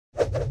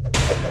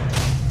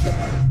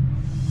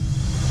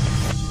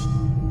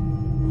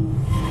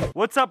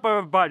What's up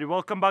everybody,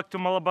 welcome back to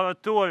my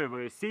laboratory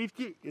where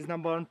safety is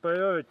 #1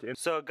 priority.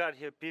 So I got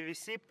here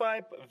PVC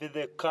pipe with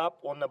a cap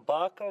on the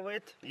back of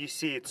it. You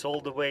see it's all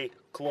the way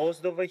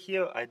closed over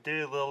here. I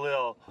did a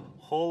little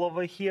hole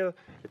over here,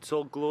 it's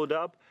all glued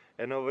up,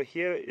 and over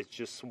here it's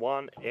just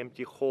one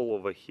empty hole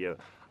over here.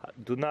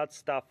 Do not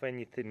stuff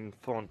anything in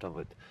front of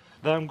it.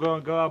 Then I'm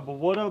gonna grab a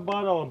water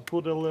bottle and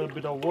put a little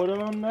bit of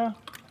water on there.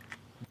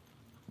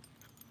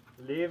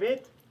 Leave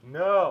it?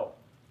 No!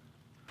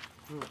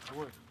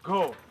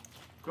 Go!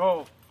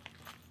 Go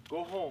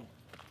home.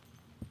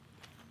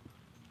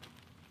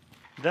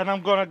 Then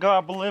I'm gonna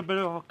grab a little bit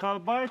of a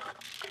carbide,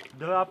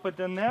 drop it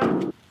in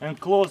there, and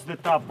close the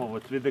top of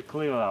it with the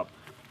clear up.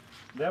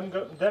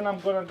 Then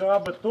I'm gonna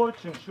grab a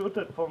torch and shoot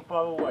it from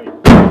far away.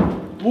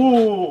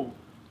 Whoa!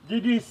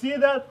 Did you see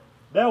that?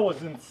 That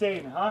was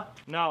insane, huh?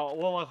 Now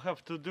all I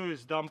have to do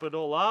is dump it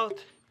all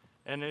out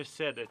and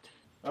reset it.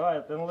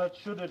 Alright, then let's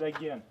shoot it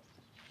again.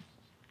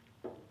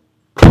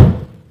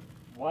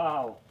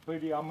 Wow,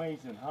 pretty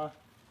amazing, huh?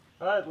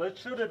 Alright, let's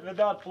shoot it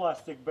without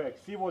plastic bag,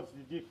 see what's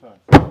the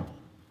difference.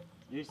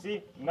 You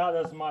see? Not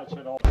as much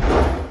at all.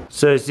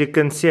 So as you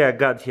can see, I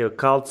got here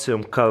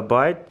calcium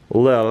carbide,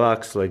 little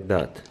rocks like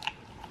that.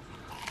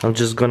 I'm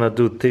just gonna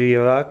do 3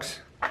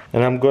 rocks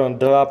and I'm gonna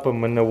drop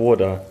them in the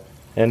water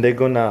and they're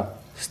gonna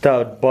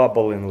start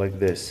bubbling like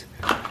this.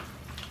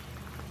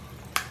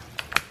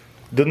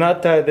 Do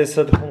not try this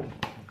at home.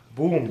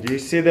 Boom, do you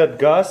see that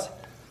gas?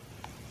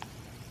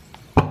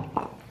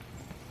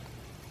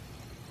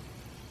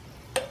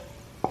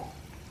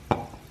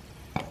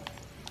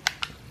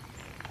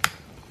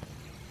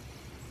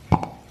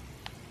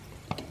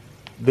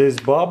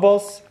 These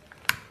bubbles,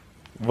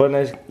 when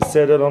I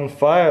set it on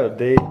fire,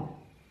 they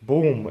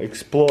boom,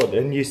 explode.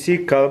 And you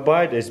see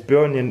carbide is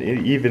burning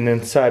even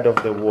inside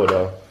of the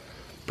water.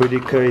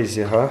 Pretty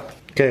crazy, huh?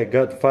 Okay,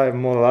 got 5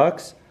 more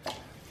rocks.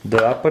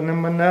 Dropping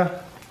them in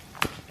there.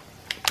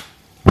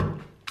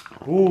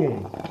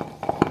 Boom.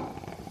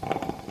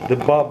 The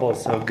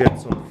bubbles are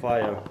getting on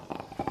fire.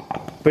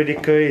 Pretty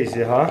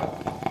crazy, huh?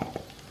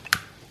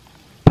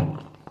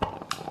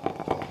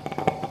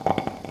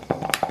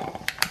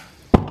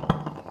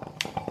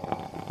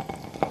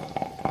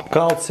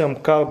 Calcium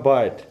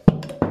carbide.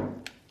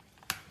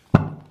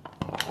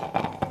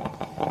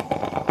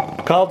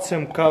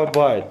 Calcium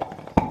carbide.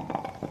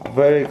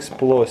 Very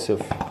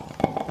explosive.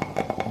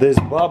 These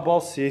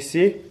bubbles, you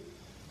see?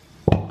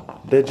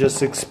 They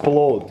just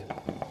explode.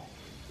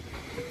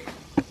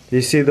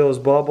 You see those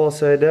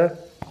bubbles right there?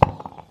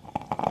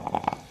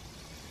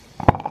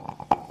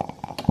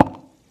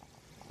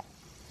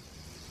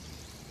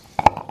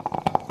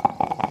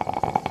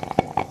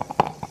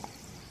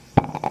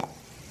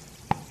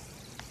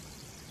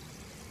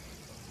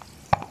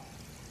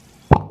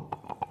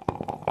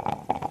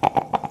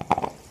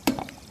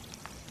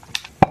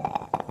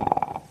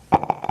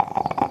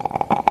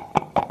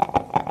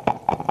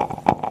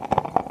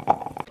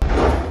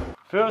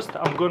 First,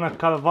 I'm gonna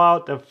carve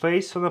out a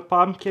face on a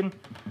pumpkin,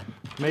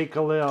 make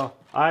a little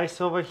eyes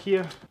over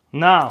here.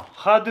 Now,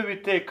 how do we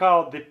take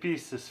out the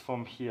pieces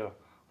from here?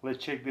 Let's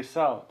check this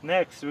out.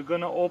 Next, we're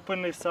gonna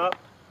open this up,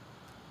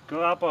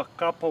 grab a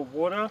cup of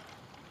water,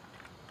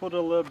 put a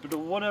little bit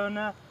of water in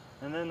there,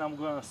 and then I'm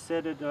gonna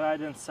set it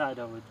right inside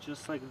of it,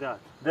 just like that.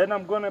 Then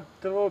I'm gonna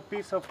throw a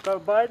piece of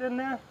carbide in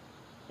there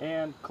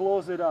and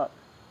close it up,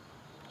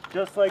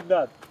 just like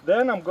that.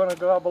 Then I'm gonna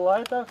grab a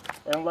lighter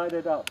and light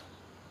it up.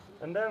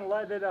 And then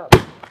light it up.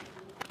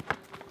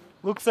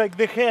 Looks like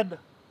the head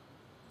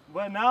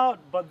went out,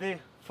 but the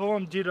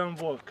phone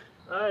didn't work.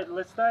 Alright,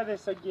 let's try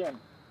this again.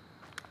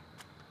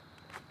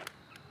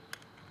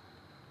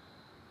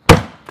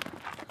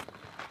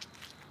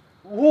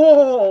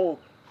 Whoa!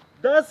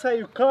 That's how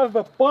you carve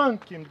a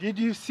pumpkin. Did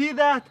you see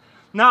that?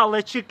 Now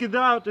let's check it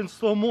out in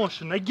slow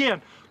motion.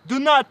 Again, do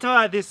not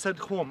try this at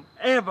home,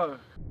 ever.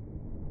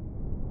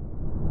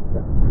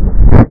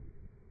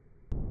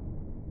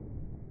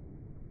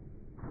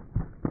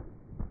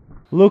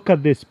 Look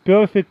at this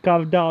perfect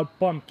carved out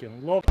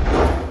pumpkin. Love.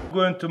 I'm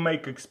going to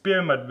make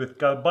experiment with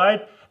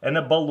carbide and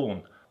a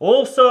balloon.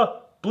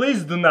 Also,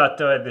 please do not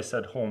try this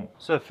at home.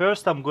 So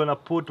first I'm gonna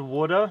put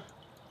water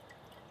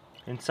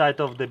inside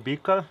of the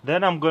beaker.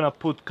 Then I'm gonna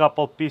put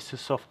couple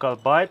pieces of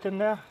carbide in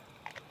there.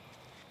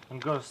 I'm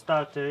gonna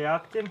start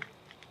reacting.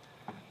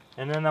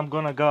 And then I'm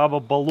gonna grab a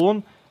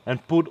balloon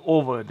and put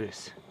over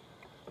this.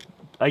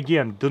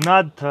 Again, do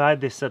not try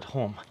this at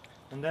home.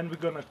 And then we're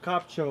gonna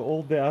capture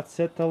all the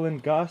acetylene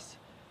gas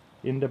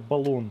in the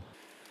balloon.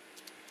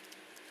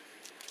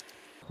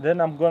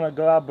 Then I'm gonna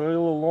grab a really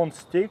long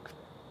stick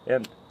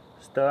and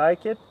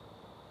strike it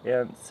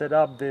and set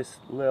up this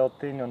little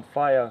thing on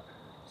fire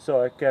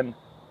so I can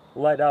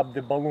light up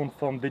the balloon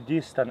from the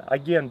distance.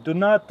 Again, do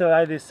not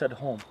try this at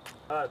home.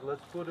 Alright,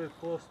 let's put it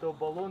close to a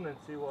balloon and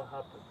see what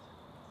happens.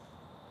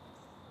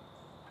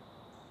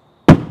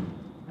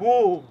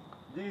 Whoa!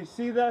 Do you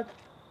see that?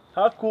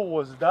 How cool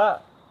was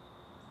that?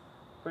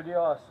 Pretty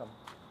awesome.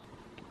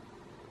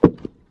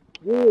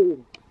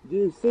 Whoa! Do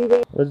you see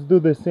that? Let's do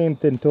the same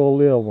thing to a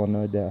little one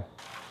right there.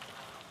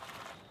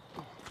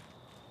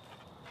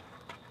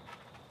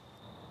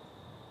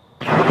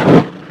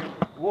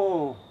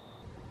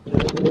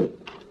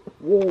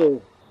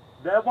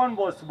 one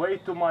was way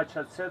too much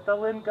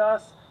acetylene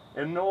gas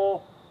and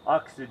no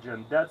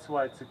oxygen. That's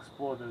why it's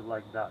exploded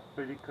like that.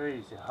 Pretty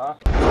crazy, huh?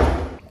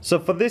 So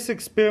for this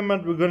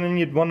experiment we're gonna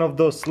need one of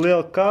those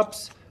little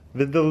cups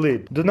with the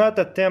lid. Do not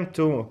attempt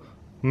to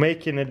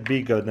making it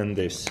bigger than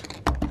this.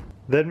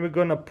 Then we're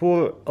gonna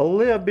pour a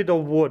little bit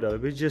of water.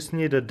 We just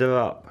need a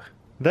drop.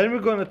 Then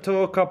we're gonna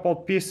throw a couple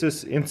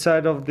pieces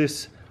inside of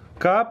this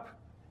cup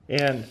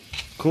and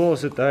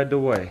close it right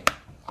away.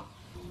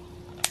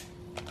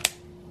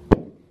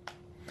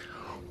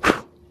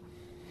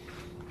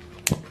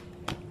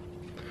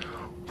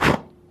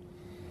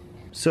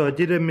 So I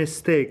did a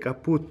mistake. I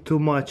put too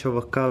much of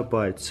a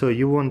carbide. So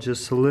you want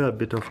just a little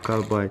bit of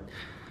carbide.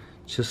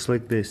 Just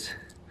like this.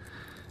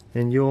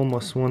 And you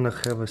almost want to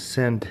have a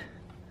sand.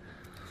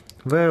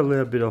 Very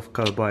little bit of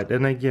carbide.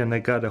 And again, I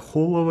got a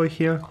hole over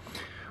here.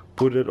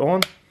 Put it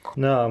on.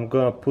 Now I'm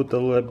gonna put a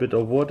little bit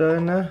of water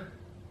in there.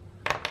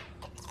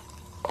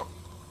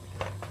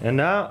 And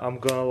now I'm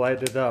gonna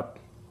light it up.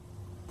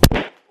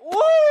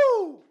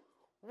 Woo!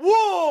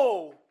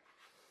 Whoa!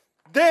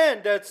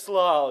 Damn, that's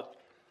loud.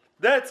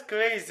 That's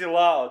crazy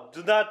loud.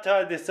 Do not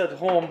try this at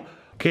home.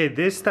 Okay,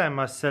 this time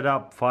I set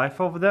up 5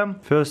 of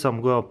them. First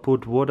I'm gonna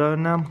put water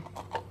in them.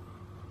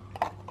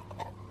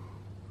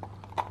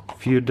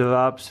 Few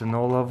drops in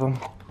all of them.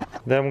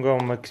 Then I'm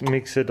gonna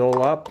mix it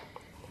all up.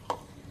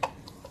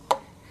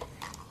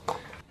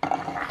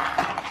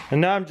 And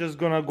now I'm just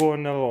gonna go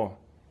in a row.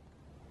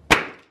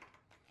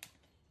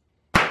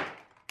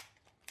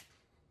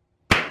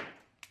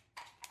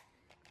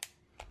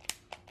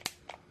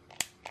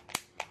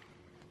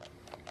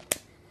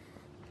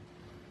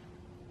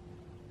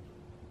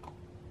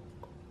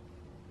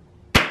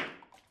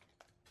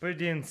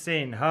 Pretty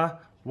insane, huh?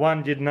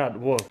 One did not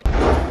work.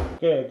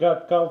 Okay, I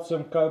got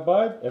calcium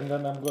carbide and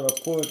then I'm gonna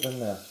pour it in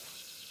there.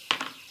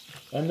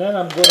 And then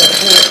I'm gonna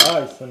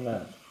pour ice in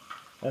there.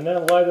 And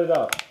then light it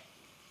up.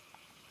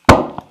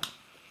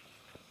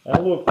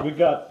 And look, we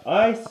got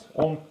ice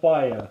on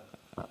fire.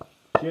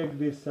 Check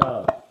this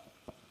out.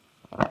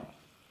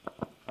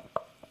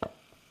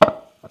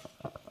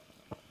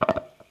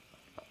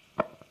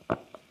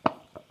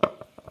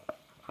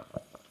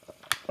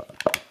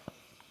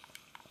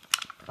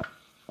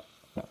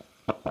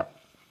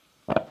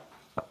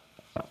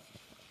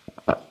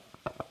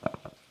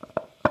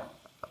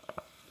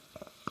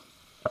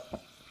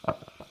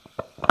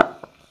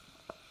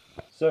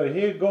 So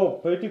here you go,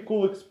 pretty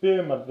cool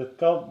experiment with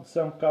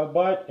some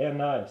carbide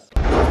and ice.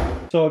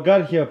 So I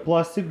got here a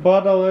plastic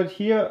bottle right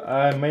here.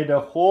 I made a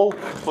hole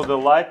for the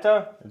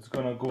lighter. It's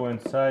gonna go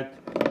inside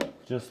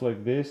just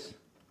like this,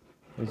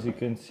 as you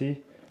can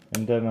see.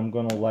 And then I'm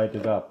gonna light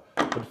it up.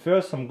 But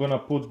first I'm gonna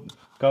put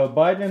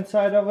carbide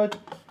inside of it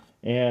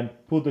and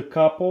put the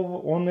cap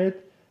on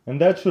it. And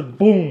that should,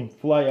 boom,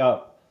 fly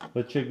up.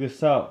 Let's check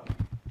this out.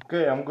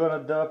 Okay, I'm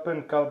gonna drop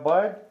in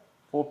carbide,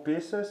 4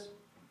 pieces.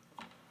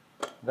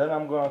 Then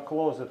I'm gonna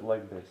close it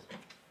like this.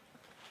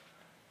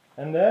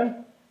 And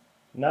then,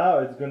 now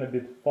it's gonna be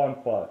the fun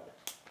part.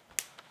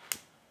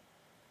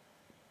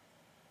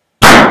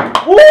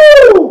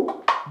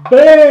 Woo!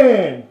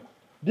 Bang!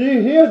 Do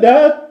you hear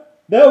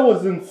that? That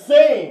was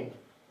insane!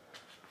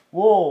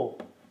 Whoa!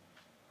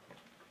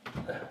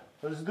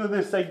 Let's do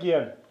this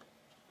again.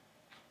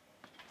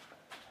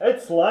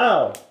 It's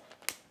loud!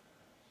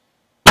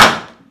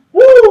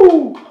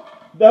 Woo!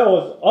 That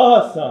was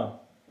awesome!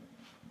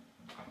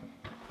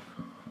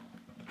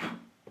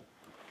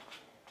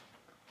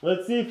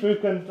 Let's see if we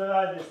can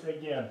try this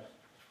again.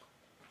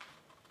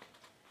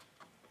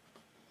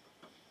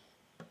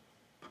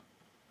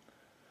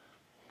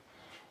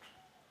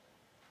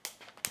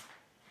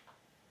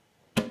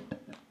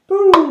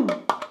 Boom!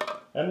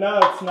 And now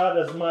it's not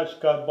as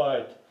much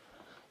carbide.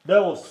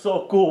 That was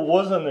so cool,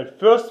 wasn't it?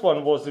 First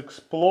one was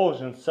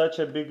explosion, such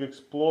a big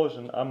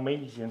explosion,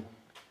 amazing.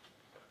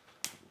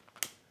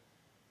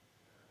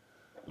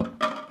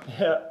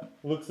 Yeah,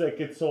 looks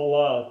like it's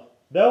all out.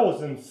 That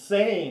was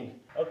insane.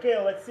 Okay,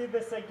 let's see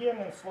this again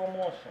in slow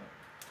motion.